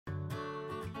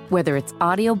Whether it's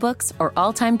audiobooks or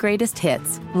all-time greatest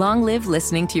hits, long live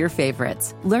listening to your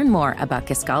favorites. Learn more about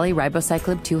Kisqali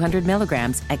Ribociclib 200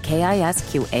 milligrams at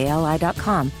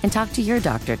KISQALI.com and talk to your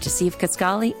doctor to see if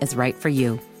Kisqali is right for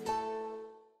you.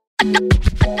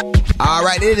 All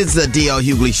right, it is the D.L.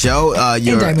 Hughley Show.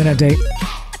 Indictment update.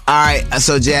 All right,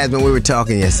 so Jasmine, we were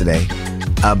talking yesterday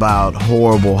about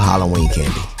horrible Halloween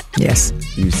candy. Yes.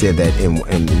 You said that in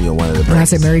one of the breaks. And I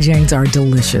said Mary Jane's are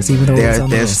delicious, even though it's on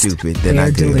the they're list. stupid. They're not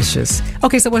good. delicious.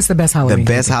 Okay, so what's the best Halloween The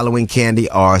best Halloween candy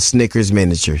are Snickers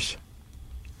miniatures.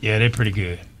 Yeah, they're pretty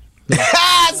good. See,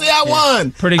 I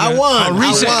won. Pretty good. I won.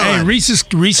 Reese's. Hey, Reese's.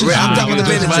 I'm talking the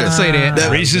miniature. I was about to say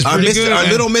that. Reese's pretty good. Our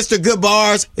little Mr. Good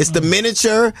bars. It's the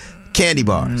miniature candy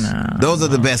bars. No. Those are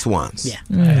the best ones.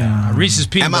 Yeah. Reese's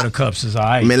peanut butter cups is all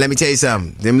right. Man, let me tell you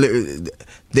something.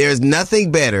 There's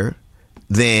nothing better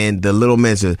than the little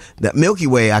miniature. The Milky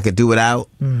Way I could do without.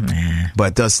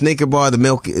 But the Snicker bar, the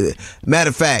Milky... Matter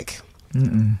of fact,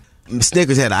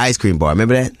 Snickers had an ice cream bar.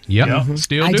 Remember that? Yep.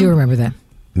 Still I do remember that.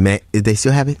 Man, did they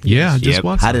still have it? Yeah, I just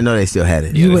watched. I didn't know they still had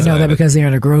it. You would know that because they're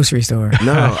in a grocery store.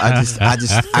 No, I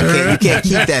can't. You can't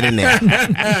keep that in there.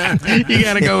 You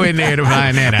gotta go in there to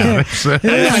find that out. I'm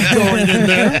not going in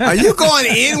there. Are you going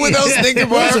in with those Snicker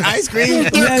bar ice cream?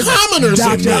 They're commoners in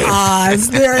Dr. there. Oz,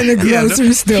 they're in the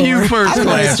grocery store. Few first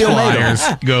class flyers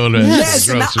go to Yes,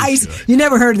 the and the grocery ice. store. You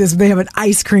never heard of this, but they have an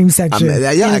ice cream section. Y'all in the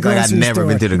act like I've grocery never store.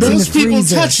 been to the It's in Those the people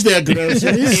freezer. touch their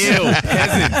groceries. Ew,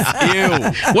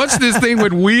 peasants. Ew. What's this thing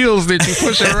with wheels that you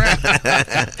push around?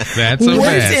 That's a Wait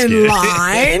basket. in line.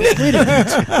 I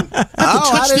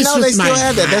didn't know they still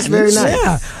had that. That's very nice.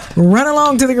 Yeah. Run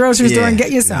along to the grocery store and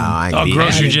get you some. No, I ain't A eating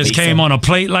grocery that. just came on a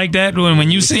plate like that when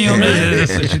you see them.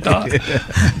 That's what you thought.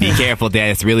 Be careful, Dad.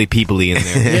 It's really people-y in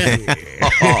there.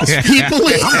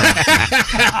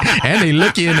 And they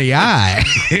look you in the eye.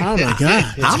 Oh my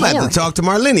God! I'm about to talk to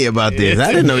Marlene about this.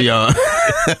 I didn't know y'all.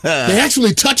 They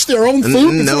actually touch their own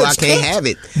food. No, before I it's can't cooked? have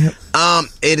it.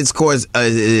 It is, of course,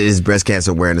 it is Breast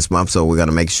Cancer Awareness Month, so we're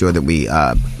gonna make sure that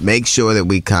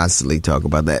we constantly talk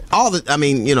about that.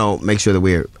 Make sure that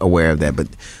we're aware of that. But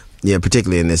yeah,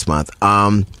 particularly in this month.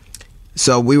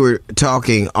 So we were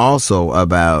talking also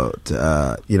about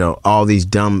all these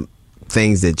dumb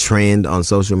things that trend on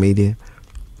social media,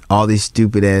 all these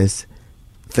stupid ass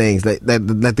things like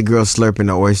the girl slurping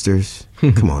the oysters.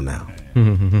 Come on now.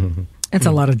 It's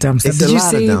a lot of dumb stuff. It's a Did you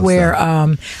lot of see dumb where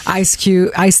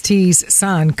Ice-T's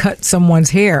son cut someone's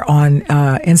hair on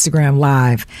Instagram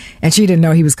Live, and she didn't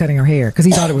know he was cutting her hair because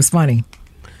he thought it was funny.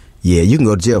 Yeah, you can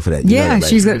go to jail for that. You know Yeah, that,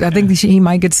 she's. right? I think he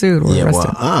might get sued or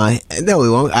arrested. No, we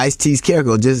won't. Ice-T's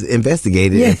character will just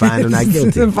investigate it and find him not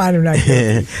guilty. Find him not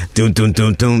guilty. Dun, dun,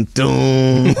 dun, dun,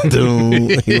 dun, dun.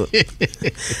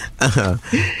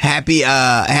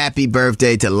 Happy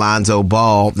birthday to Lonzo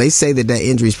Ball. They say that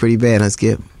injury is pretty bad, huh,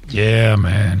 Skip? Yeah,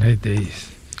 man. They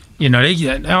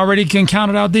already can count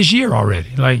it out this year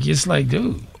already. Like, it's like,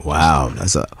 dude. Wow.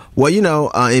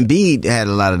 Embiid had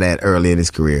a lot of that early in his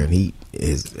career, and he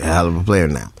is a hell of a player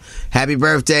now. Happy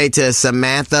birthday to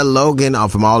Samantha Logan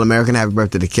from All American. Happy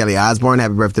birthday to Kelly Osbourne.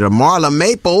 Happy birthday to Marla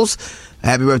Maples.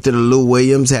 Happy birthday to Lou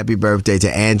Williams. Happy birthday to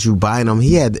Andrew Bynum.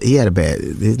 He had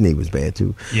his knee was bad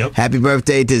too. Yep. Happy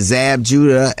birthday to Zab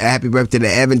Judah. Happy birthday to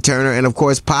Evan Turner, and of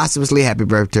course, posthumously, happy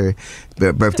birthday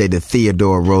to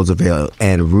Theodore Roosevelt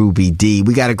and Ruby D.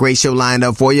 We got a great show lined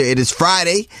up for you. It is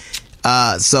Friday.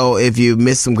 So if you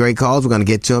missed some great calls, we're going to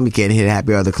get to them. You can't hit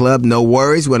Happy Hour of the Club. No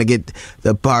worries. We're going to get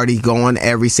the party going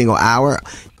every single hour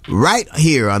right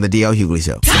here on the D.L. Hughley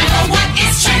Show. Time for what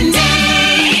is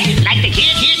trending. Like the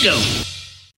kid, here go.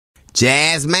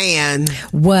 Jazz man.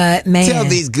 What, man? Tell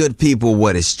these good people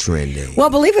what is trending. Well,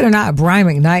 believe it or not, Brian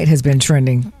McKnight has been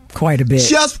trending quite a bit.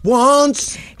 Just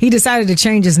once. He decided to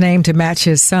change his name to match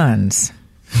his son's.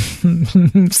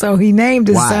 So he named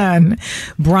his son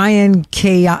Brian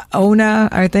Keona,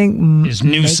 I think. His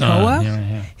new son.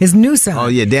 Yeah. His new son. Oh,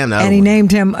 yeah, damn. And he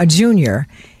named him a junior,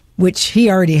 which he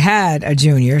already had a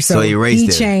junior. So he erased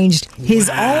it. Changed his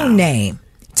own name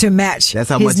to match. That's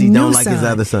how his much he new don't like his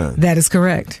son. other son. That is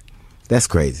correct. That's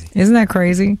crazy. Isn't that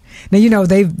crazy? Now,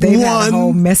 they've had a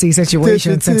whole messy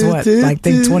situation since what? Like,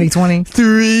 2020?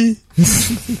 3.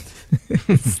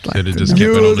 Should have just kept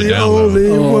it on the down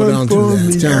low. Don't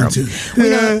do that. Don't do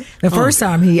that. The first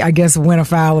time he, I guess, went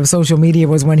afoul of social media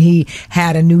was when he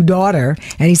had a new daughter,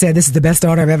 and he said, "This is the best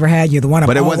daughter I've ever had. You're the one I've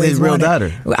But it wasn't always his real wanted."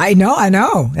 daughter. I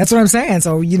know. That's what I'm saying.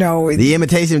 So, The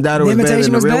imitation daughter the was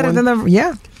imitation was better than the real better one? than the,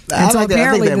 yeah. I And so like that. I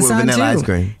apparently think that the with son vanilla too. ice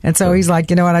cream. And so he's like,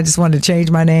 you know what? I just wanted to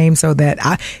change my name so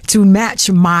that to match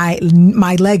my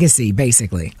legacy,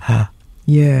 basically.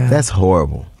 Yeah. That's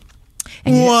horrible.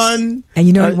 And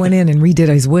he went in and redid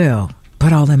his will.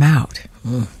 put all them out.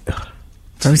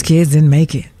 First kids didn't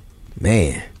make it.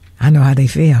 Man. I know how they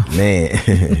feel.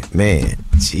 Man.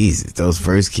 Jesus, those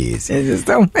first kids. They just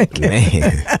don't make it.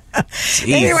 Man.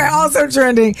 Anyway, also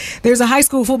trending, there's a high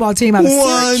school football team out of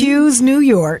Syracuse, New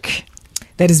York,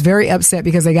 that is very upset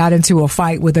because they got into a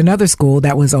fight with another school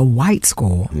that was a white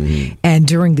school. And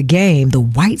during the game, the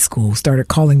white school started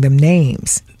calling them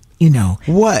names. You know.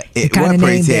 What? The kind What of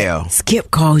pray name tell? that Skip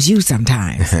calls you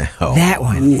sometimes. That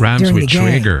one. Rhymes during with the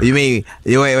game. trigger. You mean,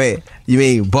 wait. You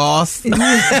mean boss? Not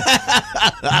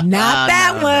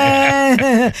that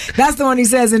one. That's the one he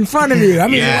says in front of you. I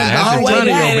mean, Yeah, the one that's in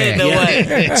behind front of you. you,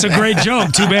 man. It's a great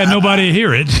joke. Too bad nobody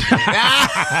hear it.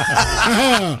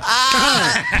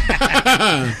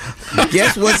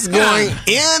 Guess what's going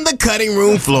in the cutting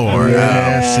room floor?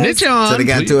 Snitch on. So they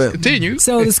got to it. Continue.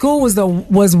 So the school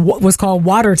was called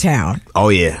Watertown. Oh,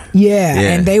 yeah. Yeah,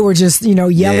 and they were just,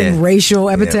 yelling Yeah. racial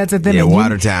epithets at them. Yeah, And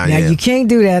Watertown, Now, yeah. you can't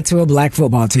do that to a black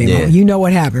football team. Yeah. You know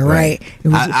what happened, right? It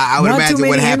was I would one imagine too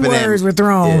what many happened at- N-words were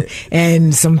thrown,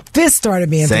 and some fists started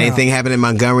being thrown. Same thing happened in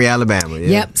Montgomery, Alabama. Yeah.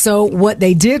 Yep. So what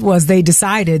they did was they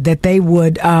decided that they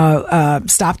would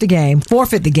stop the game,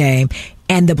 forfeit the game,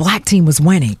 and the black team was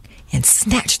winning, and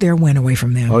snatch their win away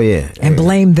from them. Oh, yeah. And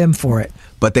blame them for it.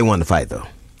 But they won the fight, though.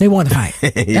 They won the fight.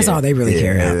 That's all they really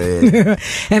care about.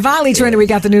 And finally, Trent, we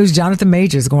got the news. Jonathan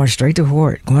Majors going straight to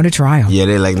court, going to trial. Yeah,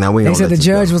 they're like, no, we They don't said let the this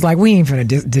judge go. was like, we ain't finna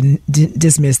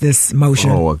dismiss this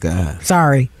motion. Oh, God.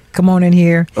 Sorry. Come on in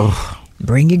here.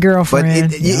 Bring your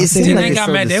girlfriend. But it seems sit like here. They it's got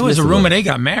so mad. There was a dismissive. rumor they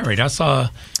got married. I saw.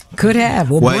 Could have.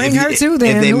 Well, bring her too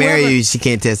then. If they marry whoever. you, she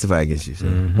can't testify against you.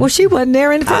 So. Well, she wasn't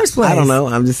there in the first place. I don't know.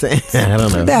 I'm just saying. I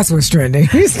don't know. That's what's trending.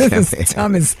 This is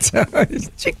Thomas.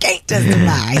 She can't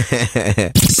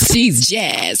testify. She's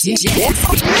jazz. She's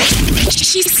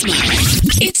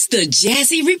smart. It's the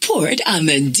Jazzy Report on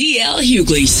the DL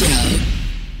Hughley Show.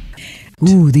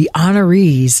 Ooh, the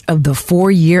honorees of the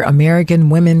 4-year American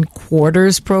Women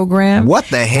Quarters program. What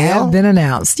the hell? Have been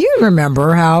announced. You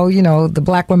remember how, the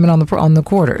black women on the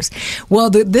quarters. Well,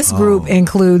 this group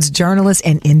includes journalist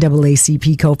and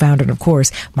NAACP co-founder, and of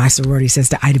course, my sorority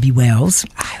sister, Ida B. Wells,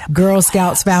 Girl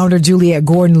Scouts founder, Juliette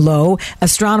Gordon-Lowe,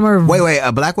 astronomer. Wait,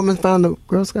 a black woman found the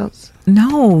Girl Scouts?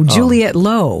 No, Juliette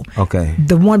Lowe. Okay.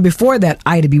 The one before that,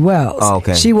 Ida B. Wells. Oh,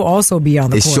 okay. She will also be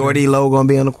on the Is quarter. Shorty Lowe going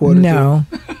to be on the quarter? No.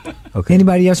 Okay.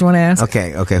 Anybody else you want to ask?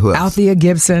 Okay. Who else? Althea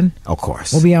Gibson. Of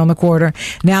course. Will be on the quarter.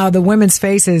 Now, the women's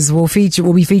faces will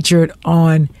be featured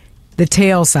on the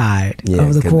tail side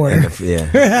of the quarter.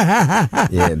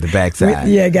 The back side.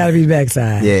 Yeah, it got to be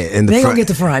backside. Yeah, and the they front, gonna get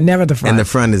the front, never the front. And the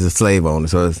front is a slave owner,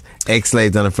 so it's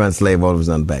ex-slaves on the front, slave owners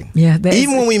on the back. Yeah,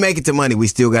 even when we make it to money, we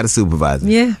still got a supervisor.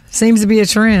 Yeah, seems to be a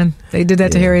trend. They did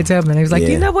that to Harriet Tubman. He was like, Yeah.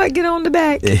 you know what? Get on the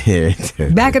back. Yeah.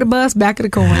 Back of the bus, back of the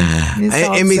coin. It's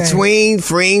all In the same. between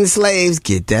freeing slaves,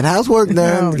 get that housework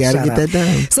done. Oh, Got to shut get up. that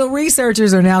done. So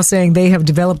researchers are now saying they have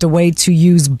developed a way to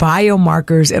use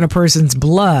biomarkers in a person's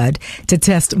blood to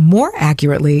test more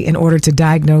accurately in order to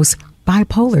diagnose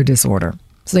bipolar disorder.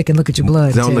 So they can look at your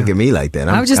blood. Don't too. look at me like that.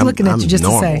 I was just looking at I'm you just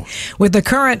normal. to say, with the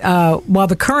current, while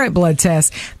the current blood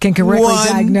test can correctly One.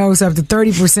 diagnose up to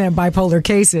 30% bipolar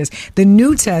cases, the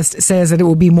new test says that it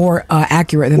will be more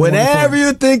accurate than the one Whenever before.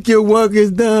 you think your work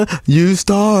is done, you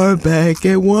start back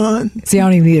at one. See, I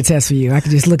don't even need a test for you. I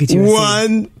can just look at you and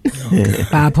One. see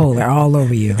bipolar all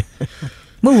over you.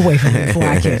 Move away from me before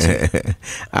I catch you.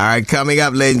 All right, coming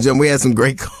up, ladies and gentlemen, we had some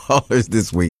great callers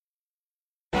this week.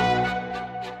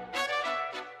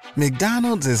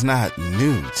 McDonald's is not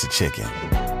new to chicken.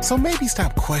 So maybe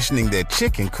stop questioning their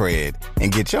chicken cred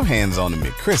and get your hands on the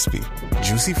McCrispy.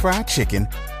 Juicy fried chicken,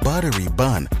 buttery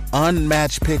bun,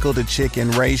 unmatched pickle to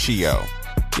chicken ratio.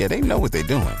 Yeah, they know what they're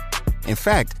doing. In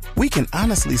fact, we can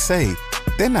honestly say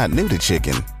they're not new to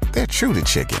chicken, they're true to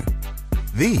chicken.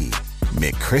 The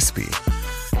McCrispy.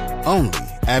 Only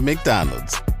at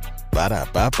McDonald's.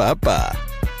 Ba-da-ba-ba-ba.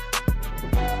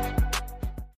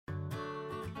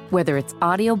 Whether it's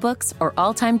audiobooks or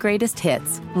all-time greatest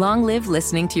hits, long live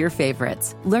listening to your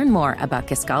favorites. Learn more about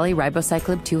Kisqali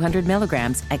Ribociclib 200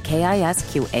 milligrams at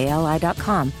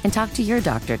KISQALI.com and talk to your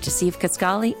doctor to see if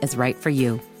Kisqali is right for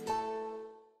you.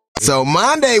 So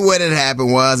Monday, what had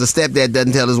happened was a stepdad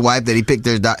doesn't tell his wife that he picked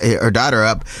her daughter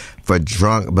up for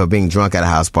being drunk at a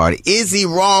house party. Is he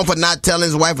wrong for not telling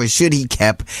his wife, or should he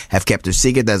have kept her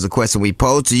secret? That's a question we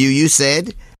posed to you. You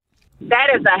said...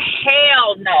 That is a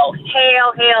hell no.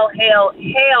 Hell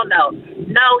no.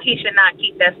 No, he should not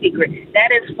keep that secret.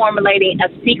 That is formulating a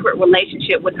secret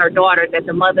relationship with her daughter that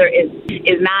the mother is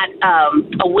not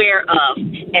aware of.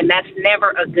 And that's never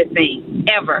a good thing,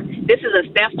 ever. This is a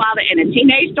stepfather and a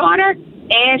teenage daughter,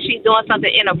 and she's doing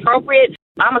something inappropriate.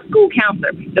 I'm a school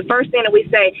counselor. The first thing that we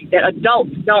say that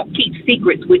adults don't keep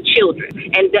secrets with children.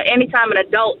 And anytime an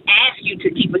adult asks you to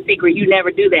keep a secret, you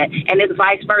never do that. And it's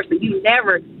vice versa. You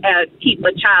never keep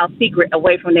a child's secret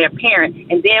away from their parent.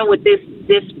 And then with this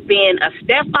being a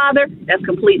stepfather, that's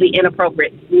completely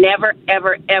inappropriate. Never,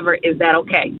 ever, ever is that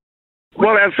okay.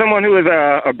 Well, as someone who is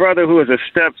a brother who is a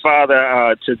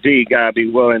stepfather to D, God be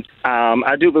willing,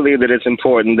 I do believe that it's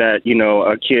important that,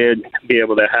 a kid be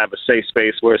able to have a safe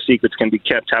space where secrets can be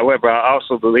kept. However, I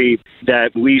also believe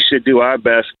that we should do our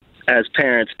best as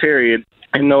parents, period,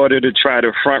 in order to try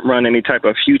to front run any type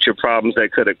of future problems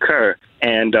that could occur.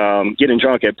 And getting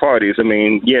drunk at parties, I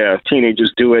mean, yeah,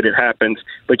 teenagers do it, it happens,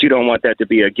 but you don't want that to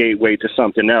be a gateway to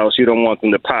something else. You don't want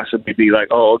them to possibly be like,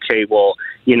 oh, okay, well,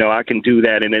 I can do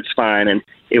that and it's fine and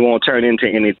it won't turn into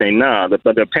anything. Nah, but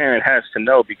the parent has to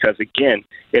know, because, again,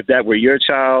 if that were your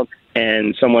child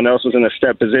and someone else was in a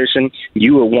step position,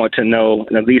 you would want to know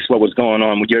at least what was going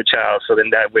on with your child, so then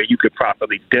that way you could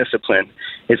properly discipline.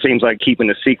 It seems like keeping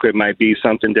a secret might be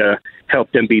something to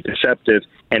help them be deceptive,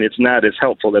 and it's not as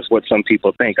helpful as what some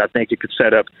people think. I think it could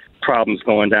set up problems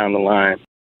going down the line.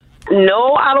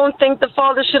 No, I don't think the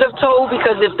father should have told,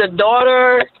 because if the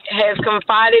daughter has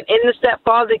confided in the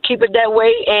stepfather, keep it that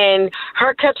way, and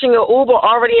her catching an Uber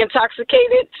already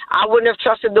intoxicated, I wouldn't have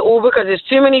trusted the Uber, because there's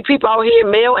too many people out here,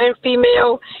 male and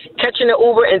female, catching an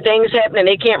Uber and things happen and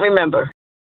they can't remember.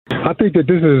 I think that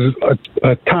this is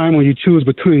a time when you choose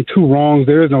between two wrongs.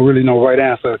 There is really no right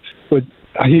answer. But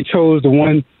he chose the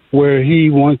one where he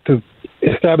wants to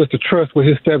establish the trust with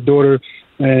his stepdaughter,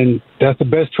 and that's the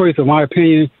best choice, in my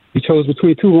opinion. He chose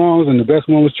between two wrongs, and the best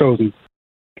one was chosen.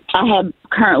 I have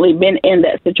currently been in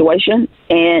that situation,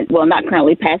 and, well, not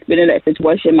currently, past been in that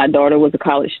situation. My daughter was a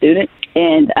college student,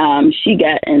 and she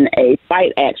got in a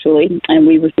fight, actually, and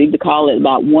we received a call at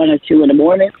about 1 or 2 in the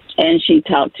morning, and she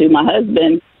talked to my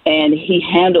husband, and he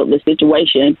handled the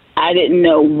situation. I didn't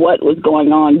know what was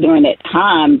going on during that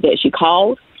time that she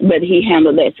called, but he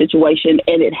handled that situation,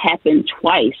 and it happened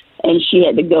twice, and she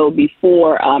had to go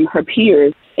before her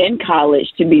peers in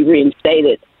college to be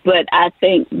reinstated. But I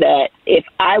think that if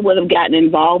I would have gotten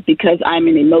involved, because I'm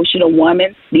an emotional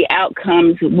woman, the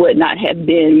outcomes would not have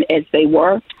been as they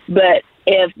were. But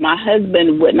if my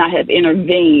husband would not have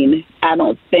intervened, I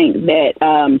don't think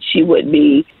that she would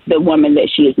be the woman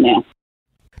that she is now.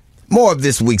 More of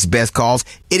this week's best calls.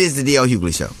 It is the D.L.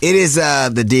 Hughley Show. It is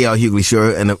the D.L. Hughley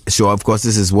Show. And of course,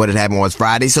 this is What Had Happened Was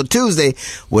Friday. So Tuesday,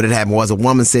 what had happened was a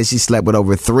woman said she slept with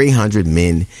over 300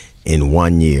 men in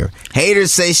 1 year.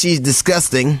 Haters say she's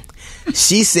disgusting.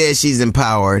 She says she's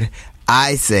empowered.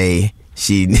 I say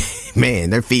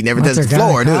their feet never touch the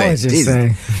floor, do they? Jesus.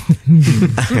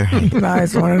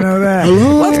 Nice, want to know that.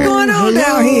 What's going on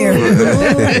down here?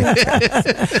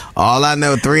 All I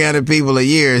know, 300 people a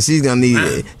year. She's gonna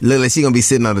need. Look like she's gonna be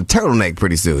sitting on a turtleneck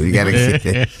pretty soon. You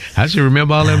gotta. I should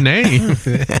remember all them names.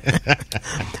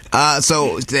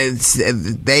 So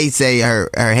they say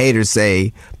her haters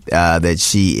say that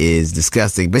she is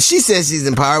disgusting, but she says she's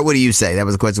empowered. What do you say? That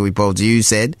was a question we posed to you. You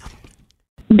said,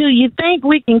 do you think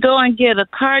we can go and get a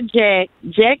car jack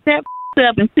that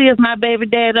up and see if my baby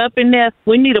dad up in there?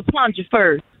 We need a plunger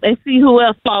first and see who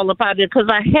else fall up out there, because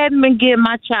I hadn't been getting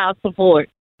my child support.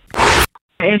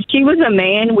 If she was a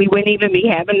man, we wouldn't even be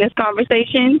having this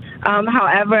conversation.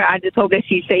 However, I just hope that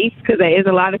she's safe, because there is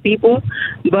a lot of people.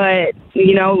 But,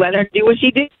 let her do what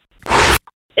she did.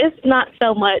 It's not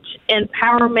so much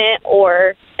empowerment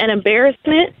or an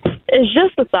embarrassment. It's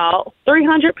just a thought.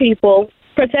 300 people,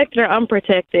 protected or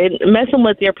unprotected, messing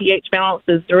with your pH balance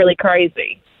is really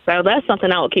crazy. So that's something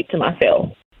I would keep to myself.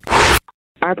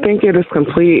 I think it is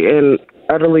complete and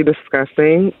utterly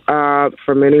disgusting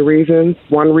for many reasons.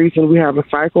 One reason, we have a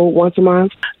cycle once a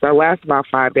month that lasts about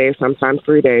 5 days, sometimes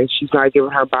 3 days. She's not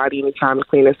giving her body any time to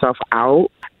clean itself out,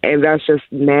 and that's just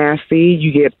nasty.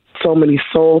 You get so many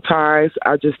soul ties.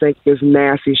 I just think it's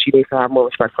nasty. She needs to have more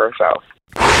respect for herself.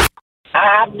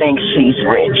 I think she's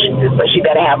rich, but she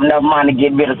better have enough money to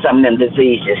get rid of some of them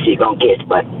diseases she gonna get.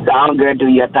 But go on, girl, do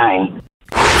your thing.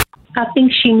 I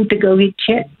think she needs to go get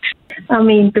checked.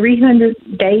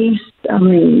 300 days,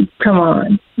 come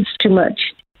on. It's too much.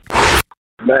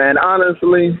 Man,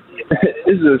 honestly,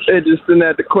 it's just interesting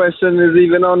that the question is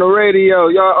even on the radio.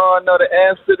 Y'all all know the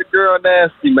answer. The girl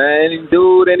nasty, man. Any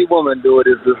dude, any woman do it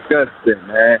is disgusting,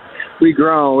 man. We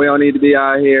grown. We don't need to be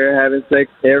out here having sex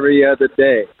every other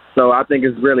day. So I think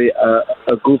it's really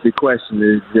a goofy question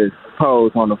to just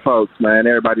pose on the folks, man.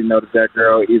 Everybody knows that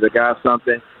girl either got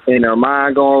something in her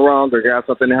mind going wrong or got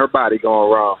something in her body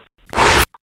going wrong.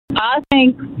 I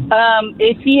think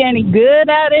if she any good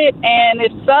at it, and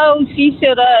if so, she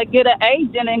should get an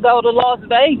agent and go to Las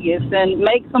Vegas and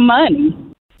make some money.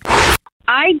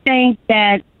 I think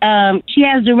that she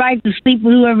has the right to sleep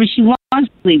with whoever she wants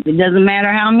to sleep. It doesn't matter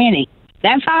how many.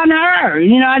 That's on her.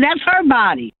 You know, that's her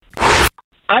body.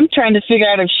 I'm trying to figure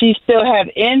out if she still have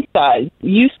insight.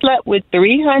 You slept with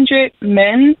 300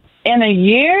 men in a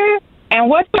year? And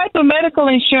what type of medical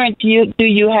insurance do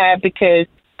you have? Because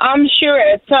I'm sure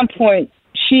at some point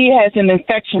she has an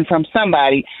infection from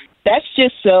somebody. That's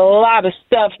just a lot of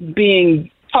stuff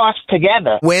being tossed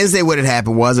together. Wednesday, what had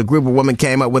happened was a group of women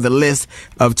came up with a list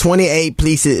of 28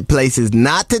 places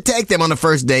not to take them on the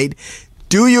first date.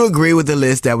 Do you agree with the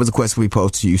list? That was a question we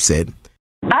posed to you, said.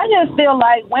 I just feel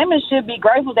like women should be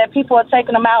grateful that people are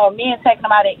taking them out, or men taking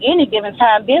them out at any given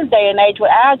time this day and age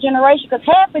with our generation, because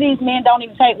half of these men don't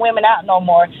even take women out no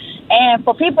more. And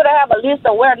for people to have a list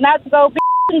of where not to go,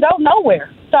 can go nowhere.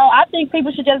 So I think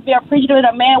people should just be appreciative of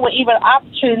a man with even an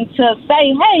option to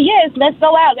say, hey, yes, let's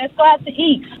go out to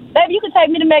eat. Baby, you can take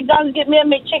me to McDonald's and get me a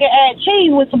McChicken and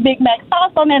cheese with some Big Mac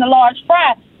sauce on and a large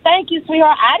fry. Thank you,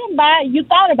 sweetheart. I didn't buy it. You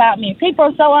thought about me. People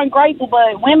are so ungrateful,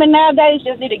 but women nowadays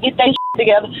just need to get their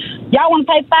together. Y'all want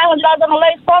to pay $500 on a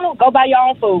lace funnel? Go buy your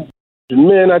own food.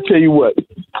 Man, I tell you what,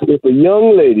 if a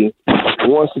young lady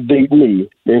wants to date me,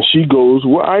 then she goes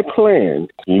where I plan.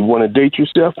 You want to date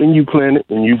yourself, then you plan it,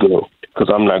 and you go,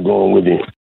 because I'm not going with it.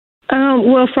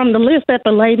 Well, from the list that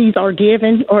the ladies are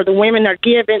given or the women are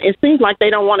given, it seems like they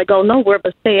don't want to go nowhere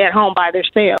but stay at home by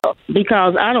themselves,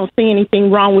 because I don't see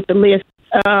anything wrong with the list.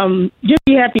 Just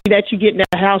be happy that you get in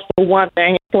the house for one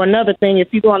thing. For another thing, if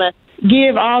you're going to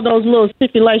give all those little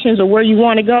stipulations of where you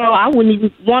want to go, I wouldn't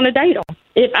even want to date them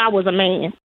if I was a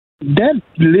man. That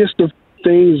list of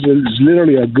things is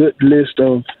literally a good list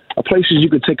of places you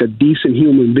could take a decent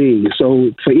human being.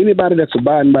 So for anybody that's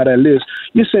abiding by that list,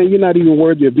 you're saying you're not even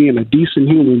worthy of being a decent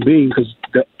human being, because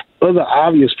the other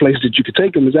obvious place that you could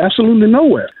take them is absolutely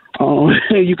nowhere.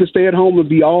 You could stay at home and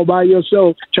be all by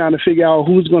yourself trying to figure out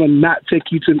who's going to not take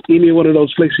you to any one of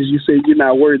those places you say you're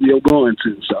not worthy of going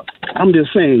to. So I'm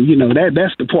just saying,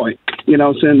 that's the point. You know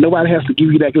what I'm saying? Nobody has to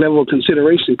give you that level of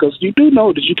consideration, because you do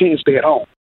know that you can't stay at home.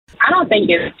 I don't think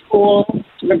it's cool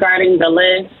regarding the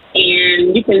list,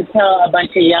 and you can tell a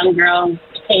bunch of young girls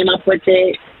came up with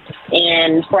it.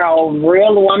 And for a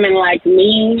real woman like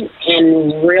me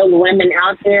and real women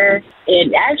out there,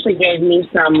 it actually gave me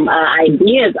some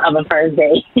ideas of a first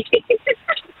date.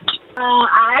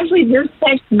 I actually just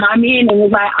texted my man and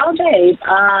was like, oh, babe,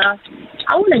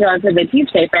 I want to go to the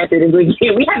Cheesecake Factory this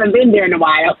weekend. We haven't been there in a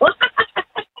while.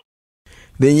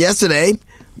 Then yesterday,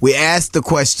 we asked the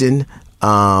question.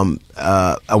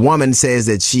 A woman says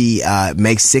that she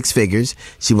makes six figures.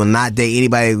 She will not date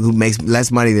anybody who makes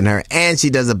less money than her, and she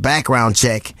does a background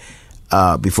check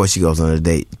before she goes on a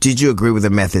date. Did you agree with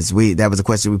the methods? That was a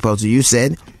question we posed to you.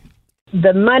 Said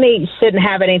the money shouldn't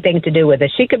have anything to do with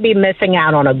it. She could be missing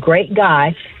out on a great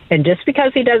guy, and just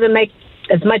because he doesn't make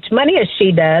as much money as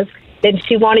she does, then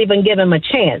she won't even give him a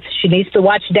chance. She needs to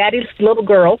watch Daddy's Little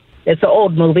Girl. It's an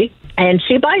old movie. And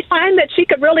she might find that she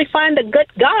could really find a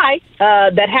good guy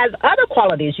that has other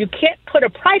qualities. You can't put a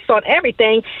price on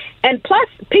everything. And plus,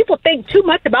 people think too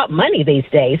much about money these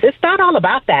days. It's not all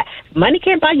about that. Money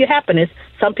can't buy you happiness.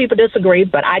 Some people disagree,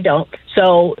 but I don't.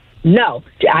 So, no,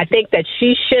 I think that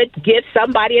she should give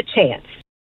somebody a chance.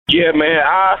 Yeah, man,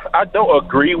 I don't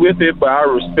agree with it, but I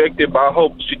respect it. But I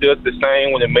hope she does the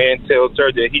same when a man tells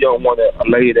her that he don't want a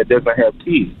lady that doesn't have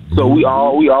kids. So we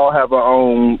all have our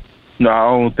own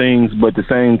things, but at the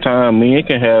same time, men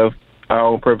can have our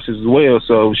own purposes as well.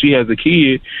 So if she has a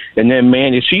kid, and that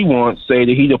man that she wants say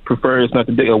that he prefers not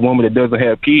to date a woman that doesn't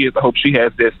have kids, I hope she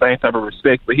has that same type of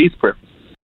respect for his preferences.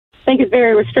 I think it's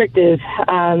very restrictive.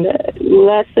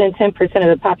 Less than 10% of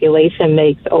the population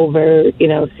makes over,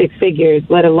 six figures,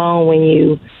 let alone when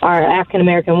you are an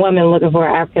African-American woman looking for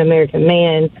an African-American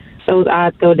man. Those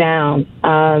odds go down.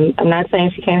 I'm not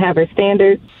saying she can't have her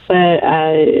standards, but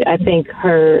I think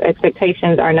her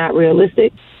expectations are not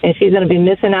realistic, and she's going to be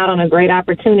missing out on a great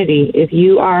opportunity. If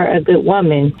you are a good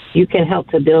woman, you can help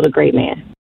to build a great man.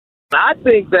 I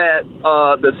think that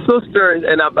the sister,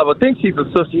 and I think she's a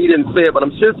sister, he didn't say it, but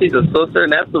I'm sure she's a sister,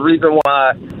 and that's the reason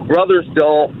why brothers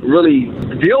don't really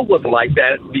deal with them like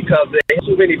that, because they have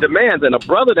too many demands, and a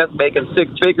brother that's making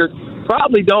six figures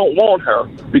probably don't want her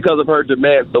because of her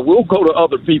demands, so we'll go to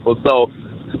other people. So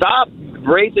stop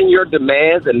raising your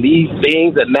demands and these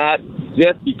things and that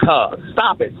just because.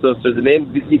 Stop it, sisters, and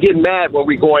then you get mad when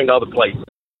we're going other places.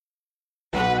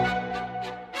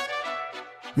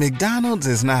 McDonald's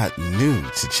is not new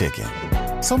to chicken,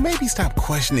 so maybe stop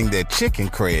questioning their chicken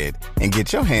cred and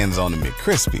get your hands on the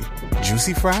McCrispy.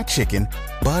 Juicy fried chicken,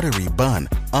 buttery bun,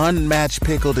 unmatched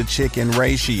pickle to chicken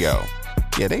ratio.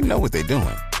 Yeah, they know what they're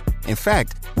doing. In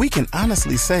fact, we can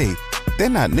honestly say They're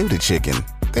not new to chicken.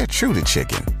 They're true to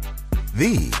chicken.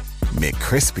 The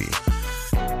McCrispy.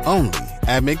 Only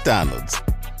at McDonald's.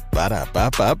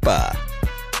 Ba-da-ba-ba-ba.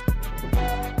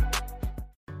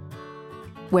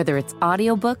 Whether it's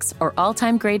audiobooks or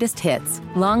all-time greatest hits,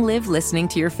 long live listening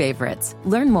to your favorites.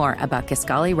 Learn more about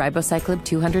Kisqali Ribociclib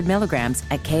 200 milligrams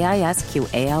at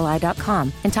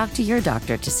KISQALI.com and talk to your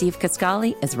doctor to see if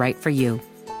Kisqali is right for you.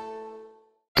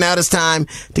 Now it's time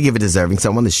to give a deserving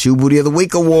someone the Shoe Booty of the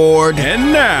Week award.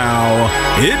 And now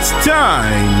it's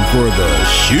time for the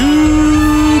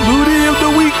Shoe Booty of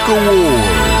the Week award.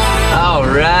 All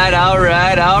right.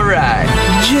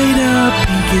 Jada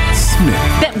Pinkett Smith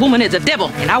That woman is a devil,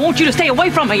 and I want you to stay away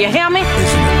from her, you hear me?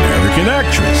 is an American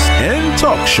actress and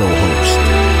talk show host.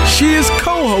 She is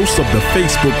co-host of the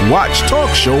Facebook Watch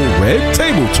talk show Red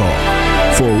Table Talk,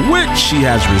 for which she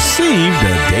has received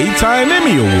a Daytime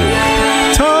Emmy Award.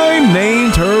 Time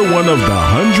named her one of the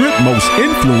 100 most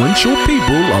influential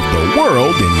people of the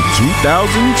world in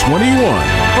 2021.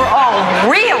 We're all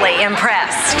really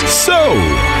impressed. So,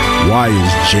 why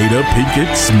is Jada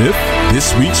Pinkett Smith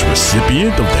this week's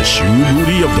recipient of the Shoe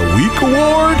Booty of the Week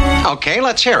award? Okay,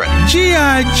 let's hear it.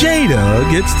 G.I. Jada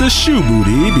gets the Shoe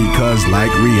Booty because,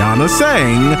 like Rihanna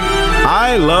sang,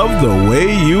 I love the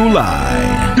way you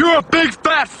lie. You're a big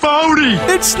fat phony!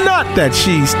 It's not that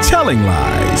she's telling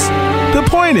lies. The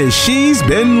point is she's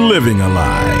been living a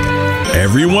lie.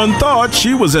 Everyone thought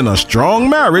she was in a strong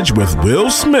marriage with Will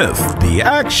Smith, the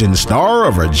action star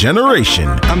of her generation.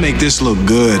 I make this look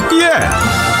good. Yeah,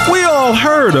 we all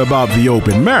heard about the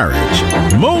open marriage.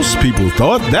 Most people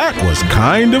thought that was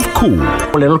kind of cool.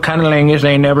 Little cunnilingus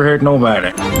ain't never hurt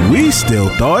nobody. We still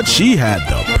thought she had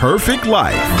the perfect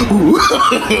life.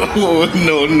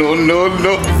 No.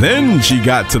 Then she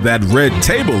got to that red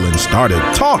table and started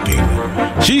talking.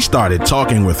 She started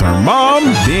talking with her mom,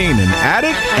 being an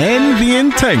addict, and the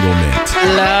entanglement.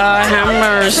 Lord have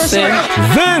mercy.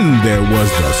 Then there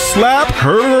was the slap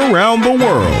heard around the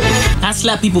world. I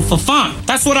slap people for fun.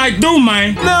 That's what I do,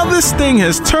 man. Now this thing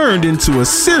has turned into a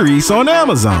series on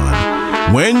Amazon.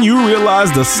 When you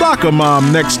realize the soccer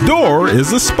mom next door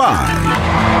is a spy.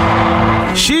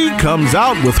 She comes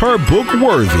out with her book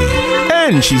Worthy,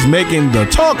 and she's making the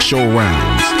talk show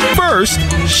rounds. First,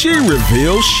 she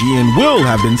reveals she and Will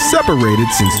have been separated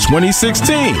since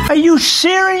 2016. Are you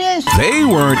serious? They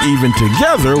weren't even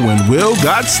together when Will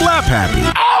got slap happy.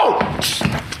 Oh!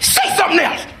 Say something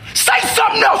else! Say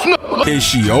something else! No. Is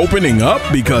she opening up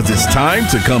because it's time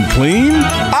to come clean?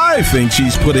 I think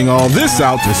she's putting all this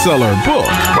out to sell her book.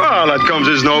 Well, that comes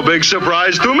as no big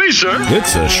surprise to me, sir.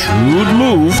 It's a shrewd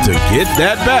move to get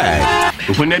that bag.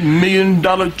 But when that $1 million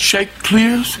check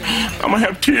clears, I'm gonna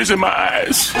have tears in my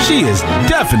eyes. She is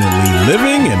definitely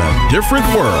living in a different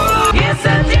world. It's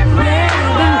a different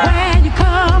than where you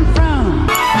come from.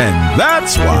 And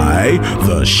that's why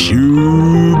the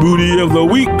Shoe Booty of the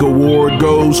Week award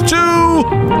goes to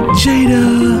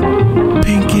Jada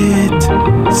Pinkett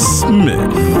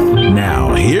Smith.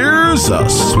 Now here's a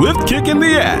swift kick in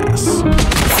the ass.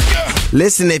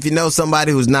 Listen, if you know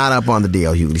somebody who's not up on the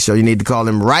D.L. Hughley Show, you need to call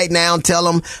them right now and tell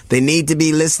them they need to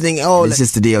be listening. Oh, it's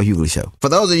just the D.L. Hughley Show. For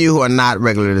those of you who are not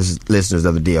regular listeners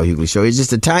of the D.L. Hughley Show, it's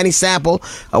just a tiny sample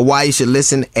of why you should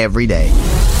listen every day.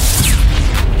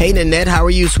 Hey, Nanette, how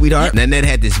are you, sweetheart? Nanette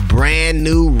had this brand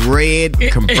new red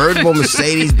convertible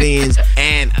Mercedes-Benz,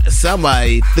 and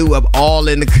somebody threw up all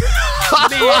in the car.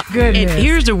 And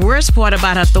here's the worst part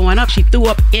about her throwing up. She threw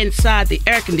up inside the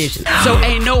air conditioner. So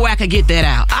ain't no way I could get that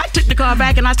out. I took the car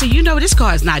back and I said, you know, this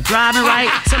car is not driving right.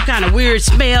 Some kind of weird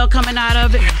smell coming out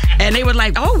of it. And they were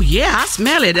like, oh, yeah, I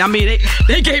smell it. I mean,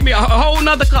 they gave me a whole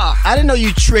nother car. I didn't know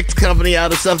you tricked company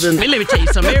out of something. Let me tell you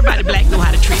something. Everybody black know how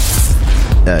to trick.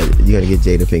 You gotta get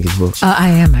Jada Pinkett's book. I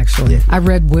am, actually. Yeah. I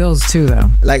read Will's too,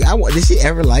 though. Like, did she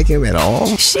ever like him at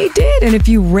all? She did. And if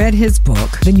you read his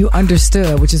book, then you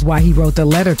understood, which is why he wrote the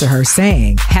letter to her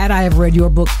saying, had I have read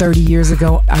your book 30 years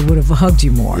ago, I would have hugged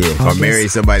you more. Yeah, or married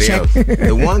somebody else.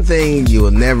 The one thing you will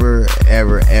never,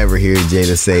 ever, ever hear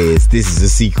Jada say is, this is a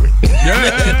secret.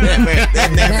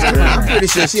 I'm pretty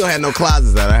sure she don't have no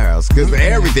closets out of her house, because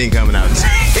everything coming out.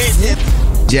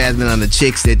 Jasmine on the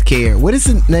Chicks That Care. What is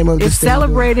the name of this? It's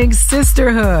Celebrating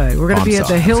Sisterhood. We're going to be at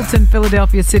the Hilton,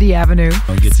 Philadelphia City Avenue.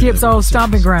 Skip's old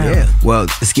stomping ground. Yeah. Well,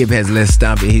 Skip has less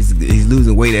stomping. He's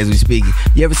losing weight as we speak.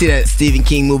 You ever see that Stephen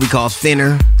King movie called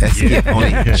Thinner? That's Skip on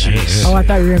it. Oh, I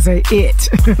thought you were going to say It.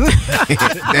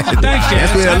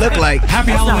 That's what it looked like.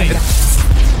 Happy Halloween.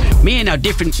 Men are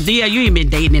different. Yeah, you ain't been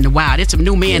dating in a while. There's some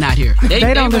new men out here.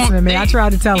 They don't listen to me. I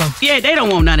tried to tell them. Yeah, they don't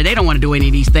want none of it. They don't want to do any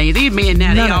of these things. These men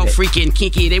now, they all freaking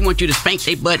kinky. They want you to spank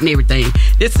their butt and everything.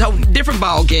 It's a different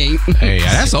ball game. Hey,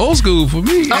 that's old school for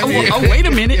me. Oh, wait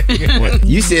a minute.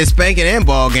 You said spanking and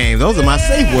ball games. Those are my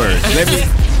safe words.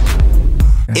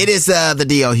 It is the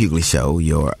D.L. Hughley Show,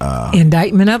 your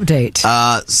indictment update.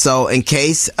 So in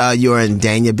case you're in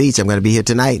Dania Beach, I'm going to be here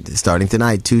tonight, starting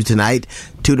tonight, 2 tonight,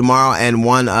 2 tomorrow, and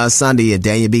 1 Sunday at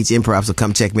Dania Beach Improv, so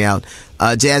come check me out.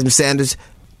 Jasmine Sanders,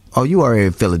 you are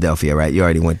in Philadelphia, right? You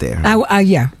already went there.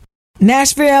 Yeah.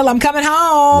 Nashville, I'm coming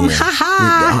home. Yeah. Ha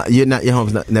ha. Your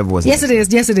home never was. Yes, it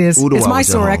is. Yes, it is. Udowa it's my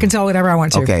story. I can tell whatever I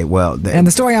want to. Okay, well. And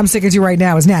the story I'm sticking to right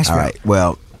now is Nashville. All right,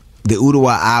 well. The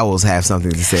Udowa Owls have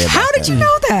something to say about How did you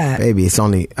know that? Baby, it's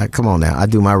only... come on now. I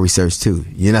do my research, too.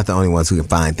 You're not the only ones who can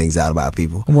find things out about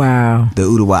people. Wow. The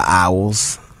Udowa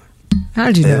Owls. How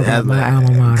did you know about my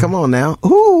alma mater? Come on now.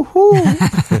 It's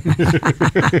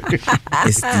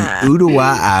the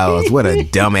Udowa Owls. What a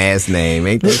dumbass name.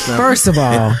 Ain't that something? First of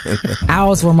all,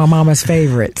 owls were my mama's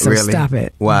favorite, so really? Stop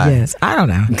it. Why? Yes. I don't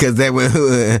know. Because they were...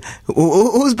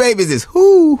 whose baby is this?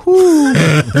 Who?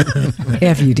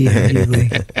 F-U-D.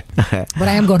 But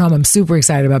I am going home. I'm super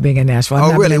excited about being in Nashville.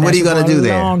 Oh, really? What are you going to do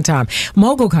there? Long time.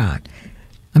 MoguleCon.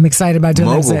 I'm excited about doing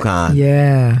that. MoguleCon?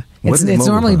 Yeah. It's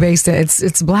normally based at,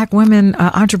 it's black women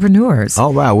entrepreneurs.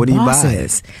 Oh, wow. What do you buy?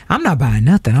 I'm not buying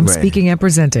nothing. I'm right. speaking and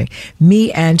presenting.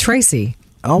 Me and Tracy.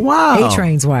 Oh, wow.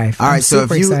 A-Train's wife. All right, I'm so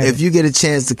if you get a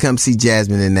chance to come see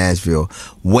Jasmine in Nashville,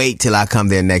 wait till I come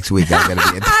there next week. I'm going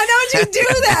to be Don't you do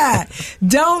that.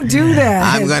 Don't do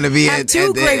that. I'm going to be at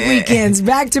 2 great weekends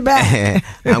back to back.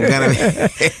 I'm going to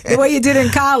be the way you did in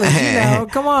college,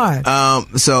 come on.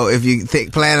 So if you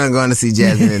plan on going to see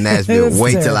Jasmine in Nashville,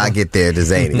 wait till I get there to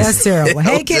Zany's. That's terrible.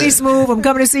 Hey, Kitty Smooth, I'm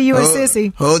coming to see you at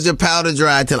Sissy. Hold your powder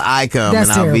dry till I come,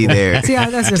 and I'll be there. See,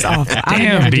 that's just awful.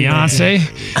 Damn, Beyonce.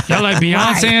 Y'all like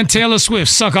Beyonce and Taylor Swift.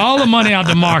 Suck all the money out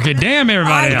the market. Damn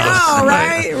everybody else. I know,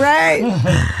 right?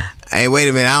 Hey, wait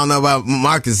a minute. I don't know about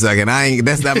market sucking.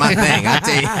 That's not my thing. I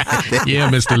tell you. Yeah,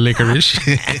 Mr. Licorice.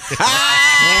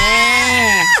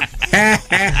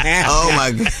 Oh,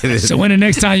 my goodness. So when the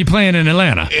next time you playing in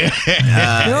Atlanta?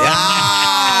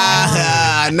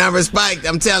 Number spiked,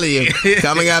 I'm telling you.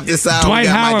 Coming up this hour. Dwight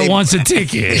Howard wants a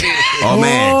ticket. Oh,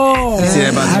 man. You see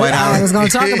that about Dwight Howard? I was going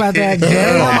to talk about that.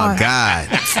 Oh, my God.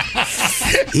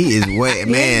 He is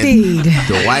man. Indeed.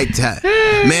 Dwight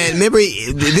man, remember,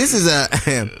 this is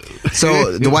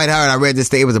so Dwight Howard, I read this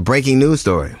thing, it was a breaking news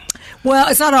story. Well,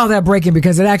 it's not all that breaking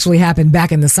because it actually happened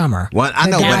back in the summer. Well, I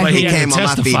know, but he came on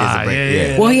my feed as a break.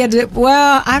 Yeah. Well, he had to.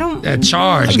 Well, I don't. That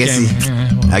charge.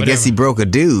 I guess he broke a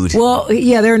dude. Well,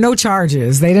 yeah, there are no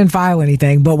charges. They didn't file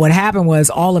anything. But what happened was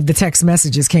all of the text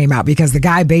messages came out because the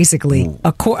guy basically,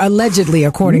 allegedly,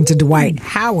 according to Dwight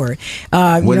Howard,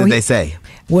 what did they say?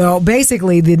 Well,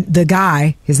 basically, the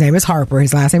guy, his name is Harper,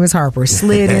 his last name is Harper,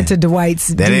 slid into Dwight's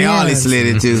That ain't all he slid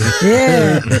into.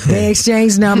 Yeah. They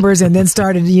exchanged numbers and then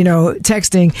started,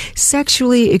 texting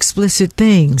sexually explicit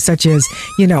things, such as,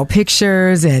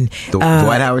 pictures and...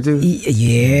 Dwight Howard, too?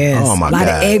 Yes. Oh, my God. A lot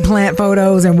of eggplant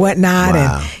photos and whatnot.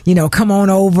 Wow. And, come on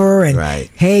over and,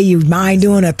 hey, you mind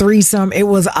doing a threesome? It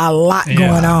was a lot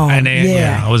going on.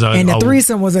 And the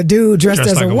threesome was a dude dressed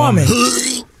as like a woman.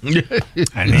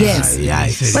 Yes.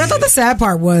 But I thought the sad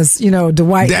part was,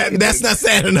 Dwight. That's not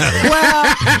sad enough. Well,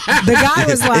 the guy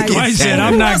was like, Dwight said,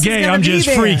 I'm not gay, I'm just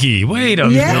freaky. Wait a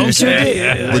minute. Yeah, he sure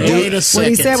did. Wait a second. What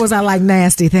he said was, I like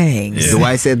nasty things. Yeah.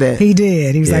 Dwight said that? He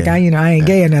did. He was like, I ain't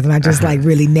gay or nothing. I just like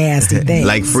really nasty things.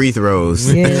 Like free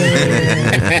throws.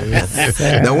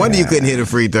 Yeah. No wonder you couldn't hit a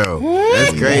free throw.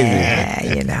 That's crazy.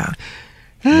 Yeah,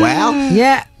 Well,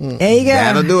 yeah, there you go.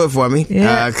 That'll do it for me.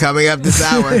 Yeah. Coming up this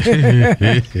hour,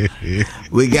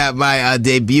 we got my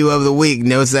debut of the week.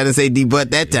 No, I didn't say debut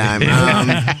that time.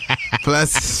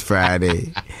 Plus it's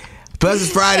Friday.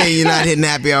 You're not hitting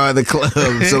happy hour at the club,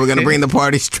 so we're going to bring the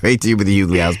party straight to you with the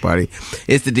Hughley House Party.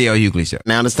 It's the D.L. Hughley Show.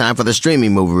 Now it's time for the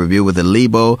streaming movie review with the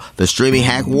Lebo, the streaming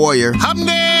hack warrior.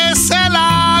 Hamne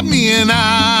salami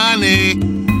nani,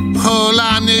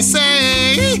 holani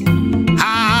say,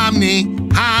 hamni.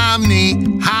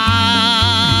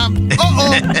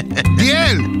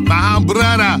 Biel, my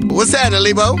brother. What's that,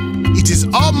 Lebo? It is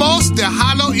almost the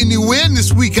Halloween event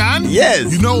this weekend.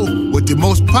 Yes. You know what the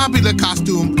most popular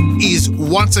costume is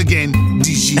once again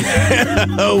this year.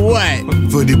 What?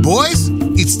 For the boys,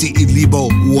 it's the Lebo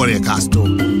warrior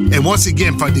costume. And once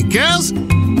again, for the girls,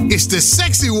 it's the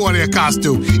sexy warrior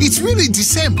costume. It's really the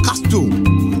same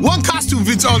costume. One costume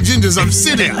fits all genders, I'm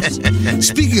serious.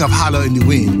 Speaking of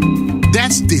Halloween,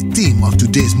 that's the theme of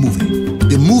today's movie.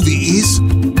 The movie is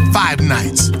Five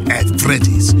Nights at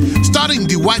Freddy's, starring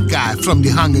the white guy from the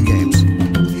Hunger Games.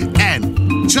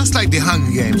 And just like the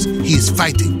Hunger Games, he is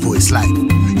fighting for his life.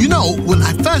 You know, when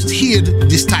I first heard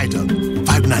this title,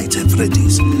 Five Nights at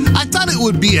Freddy's, I thought it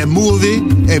would be a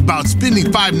movie about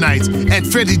spending 5 nights at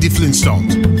Freddy the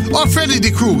Flintstones or Freddy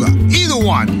the Krueger. Either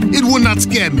one, it would not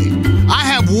scare me. I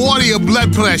have warrior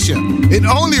blood pressure. It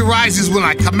only rises when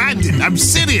I command it. I'm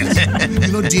serious.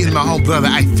 You know, dear my whole brother,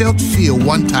 I felt fear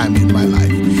one time in my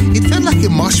life. It felt like a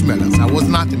marshmallow. I was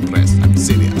not impressed. I'm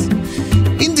serious.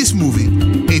 In this movie,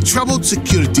 a troubled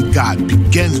security guard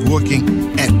begins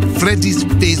working at Freddy's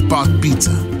Face Bar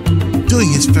Pizza. During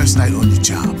his first night on the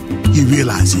job, he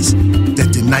realizes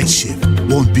that the night shift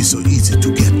won't be so easy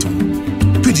to get to.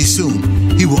 Pretty soon,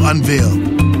 he will unveil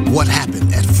what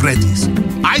happened at Freddy's.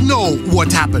 I know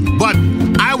what happened, but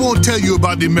I won't tell you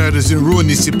about the murders and ruin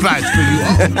the surprise for you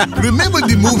all. Remember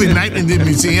the movie Night in the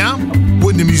Museum?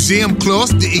 When the museum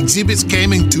closed, the exhibits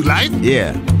came into life?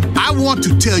 Yeah. I want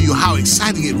to tell you how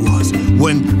exciting it was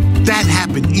when that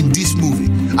happened in this movie.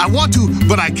 I want to,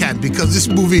 but I can't because this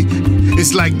movie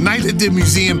is like Night at the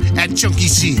Museum at Chunky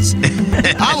Cheese.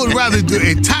 I would rather do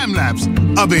a time-lapse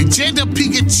of a Jada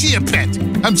Pinkett Chia pet.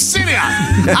 I'm serious.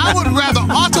 I would rather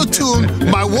auto-tune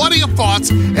my warrior farts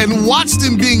and watch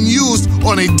them being used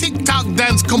on a TikTok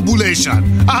dance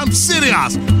compilation. I'm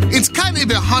serious. It's kind of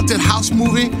a haunted house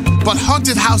movie, but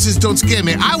haunted houses don't scare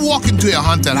me. I walk into a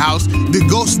haunted house, the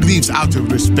ghost leaves out of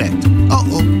respect.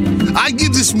 I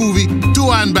give this movie 2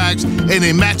 handbags and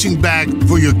a matching bag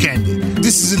for your candy.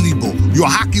 This is Alibo, your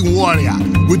hacking warrior,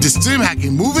 with the Stream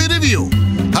Hacking Movie Review.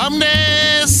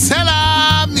 Hamne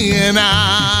salam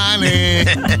nianane.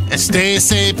 Stay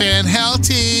safe and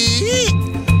healthy.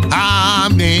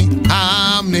 Hamne,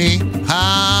 hamne,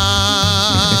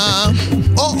 ham.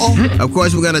 Of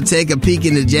course, we're going to take a peek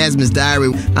into Jasmine's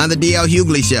diary on the D.L.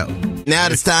 Hughley Show. Now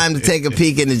it's time to take a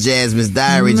peek into Jasmine's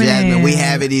diary. Man. Jasmine, we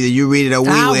have it. Either you read it or we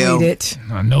I'll will. read it.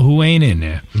 I know who ain't in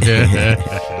there. Dear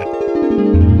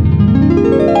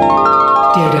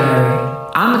diary,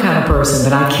 I'm the kind of person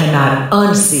that I cannot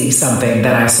unsee something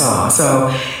that I saw.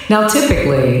 So now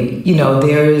typically,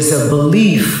 there is a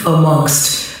belief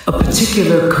amongst a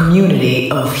particular community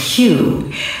of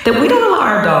Hugh that we don't allow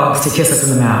our dogs to kiss us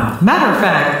in the mouth. Matter of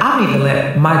fact, I don't even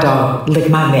let my dog lick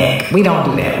my neck. We don't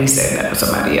do that. We say that for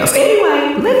somebody else.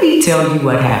 Anyway, let me tell you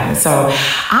what happened. So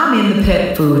I'm in the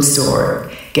pet food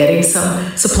store getting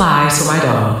some supplies for my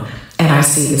dog. And I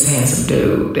see this handsome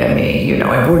dude. I mean, and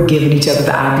we're giving each other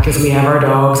the eye because we have our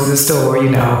dogs in the store,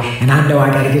 and I know I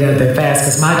got to get out there fast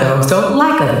because my dogs don't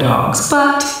like other dogs.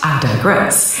 But I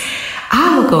digress.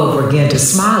 I look over again to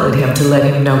smile at him to let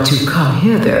him know to come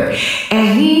hither.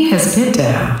 And he has bent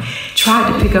down,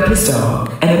 tried to pick up his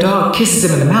dog, and the dog kisses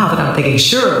him in the mouth, and I'm thinking,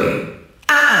 surely,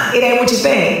 it ain't what you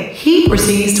think. He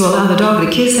proceeds to allow the dog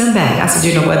to kiss him back. I said,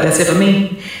 you know what, that's it for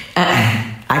me.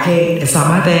 I can't, it's not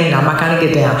my thing. I'm not going to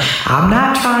get down. I'm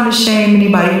not trying to shame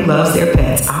anybody who loves their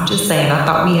pets. I'm just saying I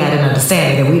thought we had an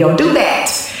understanding that we don't do that.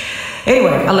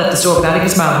 Anyway, I left the store without even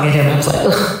smiling at him. I was like,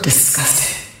 ugh,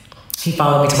 disgusted. He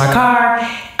followed me to my car.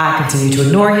 I continued to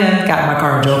ignore him, got in my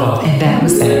car and drove off. And that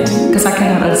was that. Because I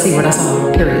cannot unsee what I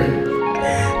saw, period.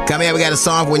 Coming up, we got a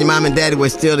song for when your mom and daddy were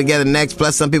still together next.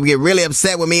 Plus, some people get really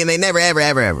upset with me and they never, ever,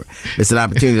 ever, ever miss an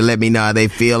opportunity to let me know how they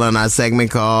feel on our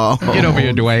segment called Get over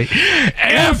here, Dwight.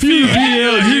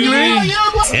 F-U-D-L Hughley.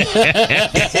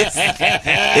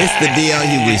 It's the D.L.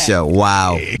 Hughley Show.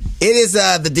 Wow. It is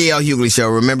the D.L. Hughley Show.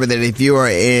 Remember that if you are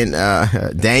in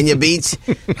Dania Beach,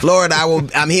 Florida,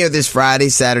 I'm here this Friday,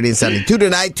 Saturday, and Sunday. 2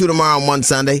 tonight, 2 tomorrow, and 1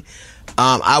 Sunday.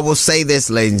 I will say this,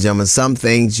 ladies and gentlemen. Some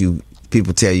things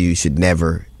people tell you should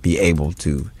never be able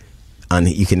to,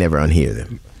 you can never unhear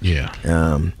them. Yeah.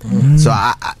 So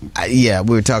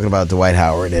we were talking about Dwight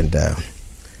Howard, and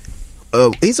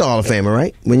he's a Hall of Famer,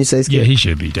 right? When you say Skip? Yeah, he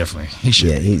should be, definitely. He should.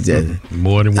 Yeah, he's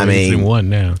more than one. He's in one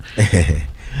now.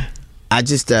 I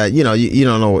just, you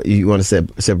don't know. You want to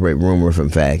separate rumor from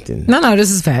fact, and No, this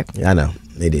is fact. I know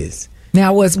it is.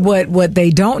 Now, what they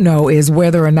don't know is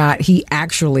whether or not he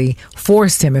actually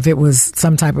forced him, if it was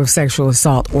some type of sexual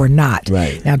assault or not.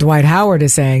 Right. Now, Dwight Howard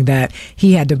is saying that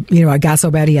he had to, it got so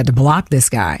bad he had to block this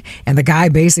guy. And the guy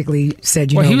basically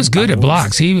said, he was good at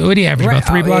blocks. He averaged about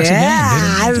 3 blocks a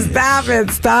game.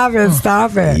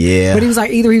 Stop it. Yeah. But he was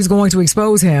like, either he was going to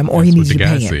expose him or he needed to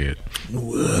pay him. Said.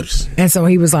 Whoops. And so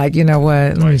he was like, you know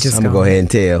what? Let me just I'm going to go ahead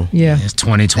and tell. Yeah. It's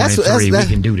 2023. We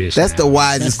can do this. That's the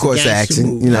wisest course of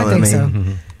action. You know what I mean?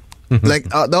 So. Like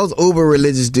those uber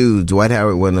religious dudes. Dwight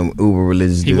Howard wasn't an uber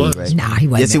religious dude. Was. Right? Nah, he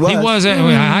wasn't. Yes, he was. He was in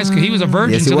high school. He was a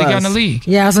virgin until he got in the league.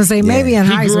 Yeah, I was going to say, maybe in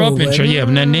high school. He grew up in church,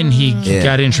 but then he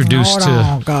got introduced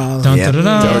to...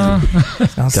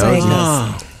 Don't say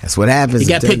That's what happens. He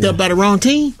got picked up by the wrong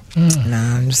team?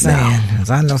 Nah, I'm just saying. 'Cause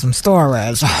I know some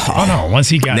stories. Oh, no. Once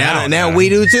he got out. Now we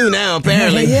do too now,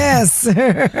 apparently. Yes.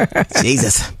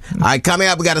 Jesus. All right, coming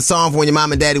up, we got a song for when your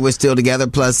mom and daddy were still together.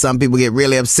 Plus, some people get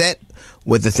really upset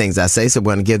with the things I say, so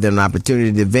we're going to give them an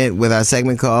opportunity to vent with our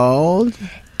segment called...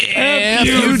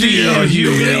 FUDL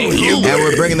Hughley. And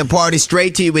we're bringing the party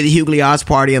straight to you with the Hughley Odds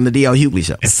Party on the DL Hughley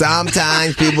Show.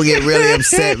 Sometimes people get really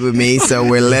upset with me, so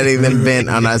we're letting them vent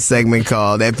on our segment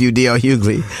called FUDL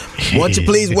Hughley. Won't you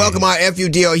please welcome our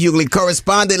FUDL Hughley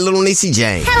correspondent, Little Niecy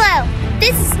James. Hello,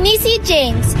 this is Niecy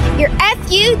James, your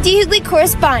FUD Hughley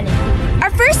correspondent.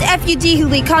 Our first FUD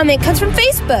Hughley comment comes from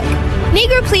Facebook.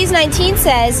 Negro Please 19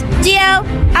 says, DL,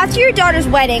 after your daughter's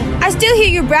wedding, I still hear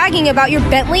you bragging about your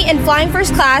Bentley and flying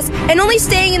first class and only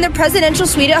staying in the presidential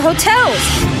suite at hotels.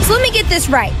 So let me get this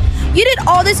right. You did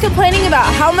all this complaining about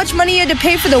how much money you had to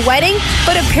pay for the wedding,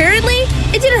 but apparently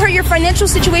it didn't hurt your financial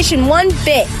situation one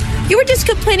bit. You were just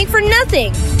complaining for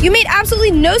nothing. You made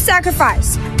absolutely no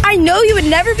sacrifice. I know you would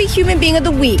never be human being of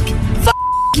the week. F***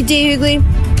 you, D. Hughley.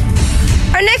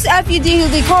 Our next FUD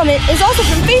Hughley comment is also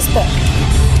from Facebook.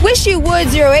 Wish You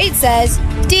Would 08 says,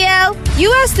 DL,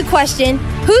 you asked the question,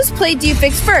 whose plate do you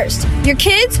fix first, your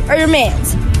kids or your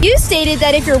man's? You stated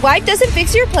that if your wife doesn't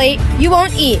fix your plate, you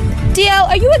won't eat. DL,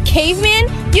 are you a caveman?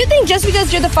 You think just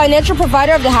because you're the financial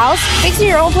provider of the house, fixing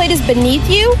your own plate is beneath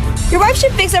you? Your wife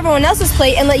should fix everyone else's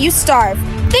plate and let you starve.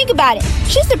 Think about it.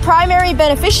 She's the primary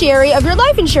beneficiary of your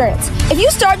life insurance. If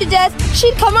you starve to death,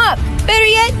 she'd come up. Better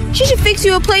yet, she should fix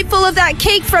you a plate full of that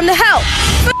cake from the help.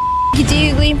 You,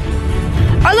 Hughley.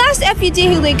 Our last FUD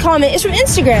Hughley comment is from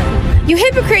Instagram. You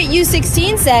Hypocrite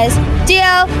U16 says,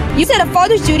 DL, you said a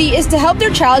father's duty is to help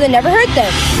their child and never hurt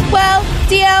them. Well,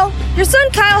 DL, your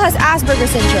son Kyle has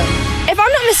Asperger's syndrome. If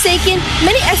I'm not mistaken,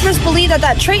 many experts believe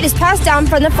that trait is passed down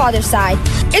from the father's side.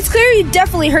 It's clear you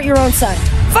definitely hurt your own son.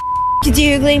 You,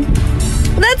 Hughley.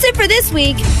 Well, that's it for this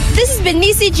week. This has been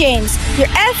Niecy James, your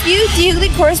FUD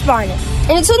Hughley correspondent.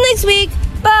 And until next week,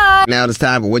 bye. Now it's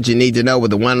time for What You Need to Know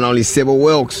with the one and only Sybil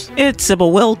Wilkes. It's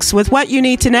Sybil Wilkes with What You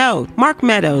Need to Know. Mark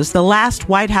Meadows, the last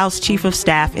White House chief of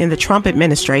staff in the Trump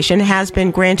administration, has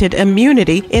been granted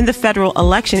immunity in the federal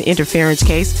election interference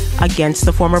case against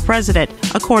the former president,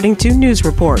 according to news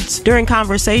reports. During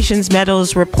conversations,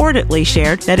 Meadows reportedly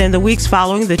shared that in the weeks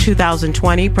following the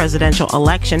 2020 presidential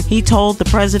election, he told the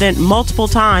president multiple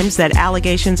times that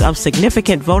allegations of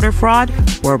significant voter fraud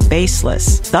were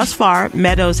baseless. Thus far,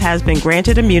 Meadows has been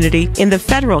granted immunity in the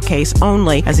federal case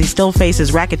only, as he still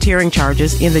faces racketeering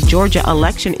charges in the Georgia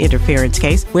election interference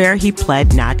case, where he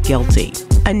pled not guilty.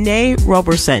 Anae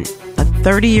Roberson, a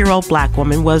 30-year-old black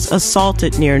woman, was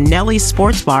assaulted near Nellie's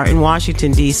Sports Bar in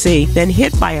Washington, D.C., then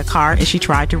hit by a car as she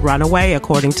tried to run away,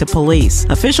 according to police.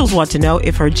 Officials want to know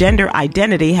if her gender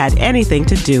identity had anything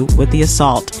to do with the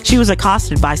assault. She was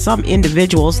accosted by some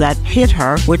individuals that hit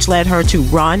her, which led her to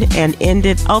run and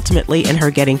ended ultimately in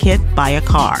her getting hit by a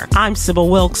car. I'm Sybil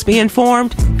Wilkes. Be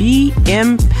informed, be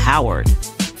empowered.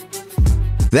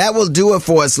 That will do it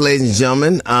for us, ladies and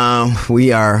gentlemen.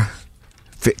 We are...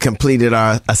 completed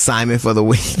our assignment for the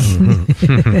week.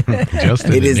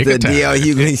 It is the DL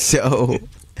Hughley Show.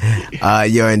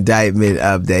 Your indictment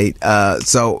update.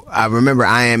 So I remember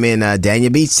I am in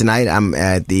Dania Beach tonight. I'm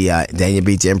at the Dania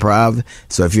Beach Improv.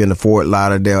 So if you're in the Fort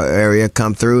Lauderdale area,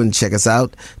 come through and check us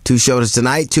out. 2 shows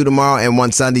tonight, 2 tomorrow, and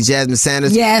 1 Sunday. Jasmine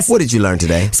Sanders, yes. What did you learn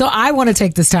today? So I want to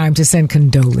take this time to send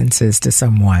condolences to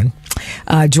someone.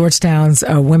 Georgetown's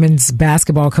women's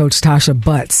basketball coach Tasha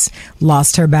Butts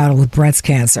lost her battle with breast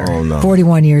cancer. Oh, no.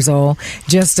 41 years old.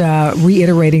 Just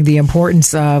reiterating the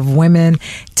importance of women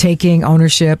taking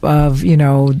ownership of,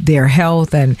 their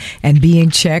health and being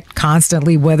checked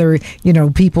constantly, whether,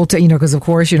 people, because of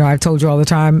course, I've told you all the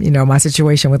time, my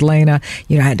situation with Lena,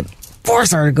 I had to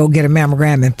force her to go get a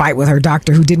mammogram and fight with her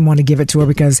doctor who didn't want to give it to her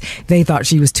because they thought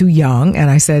she was too young. And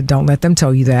I said, don't let them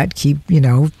tell you that. Keep,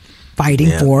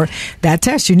 fighting for that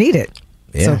test. You need it.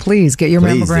 Yeah. So please get your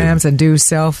mammograms and do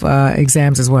self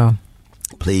exams as well.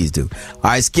 Please do. All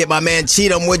right, Skip, my man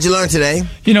Cheatham, what'd you learn today?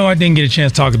 I didn't get a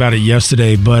chance to talk about it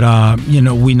yesterday, but,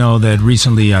 we know that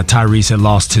recently Tyrese had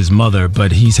lost his mother,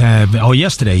 but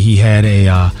yesterday he had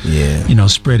a,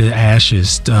 spread of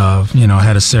ashes,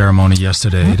 had a ceremony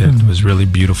yesterday that was really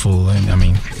beautiful.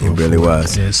 And it really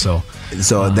was. So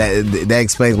So that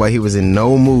explains why he was in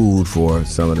no mood for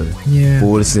some of the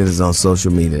foolishness on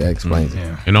social media. That explains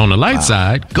it. And on the light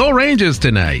side, go Rangers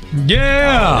tonight.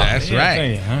 Yeah, that's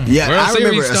right. Yeah, World I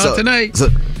remember. Series start tonight.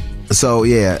 So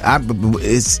yeah,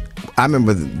 I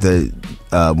remember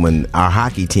when our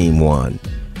hockey team won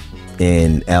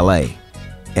in L.A.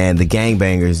 and the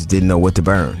gangbangers didn't know what to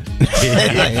burn.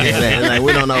 like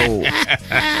we don't know.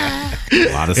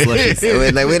 A lot of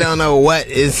slushies. Like we don't know what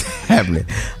is happening.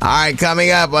 All right,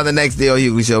 coming up on the next D.L.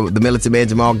 Hughley Show, the militant man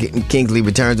Jamal Kingsley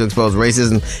returns to expose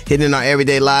racism hidden in our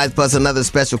everyday lives, plus another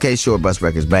special case Short Bus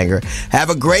Records banger. Have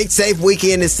a great, safe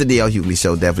weekend. It's the D.L. Hughley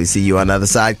Show. Definitely see you on the other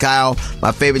side. Kyle,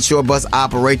 my favorite short bus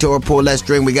operator, pull that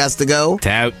string. We got to go.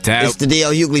 Tout. It's the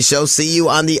D.L. Hughley Show. See you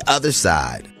on the other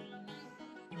side.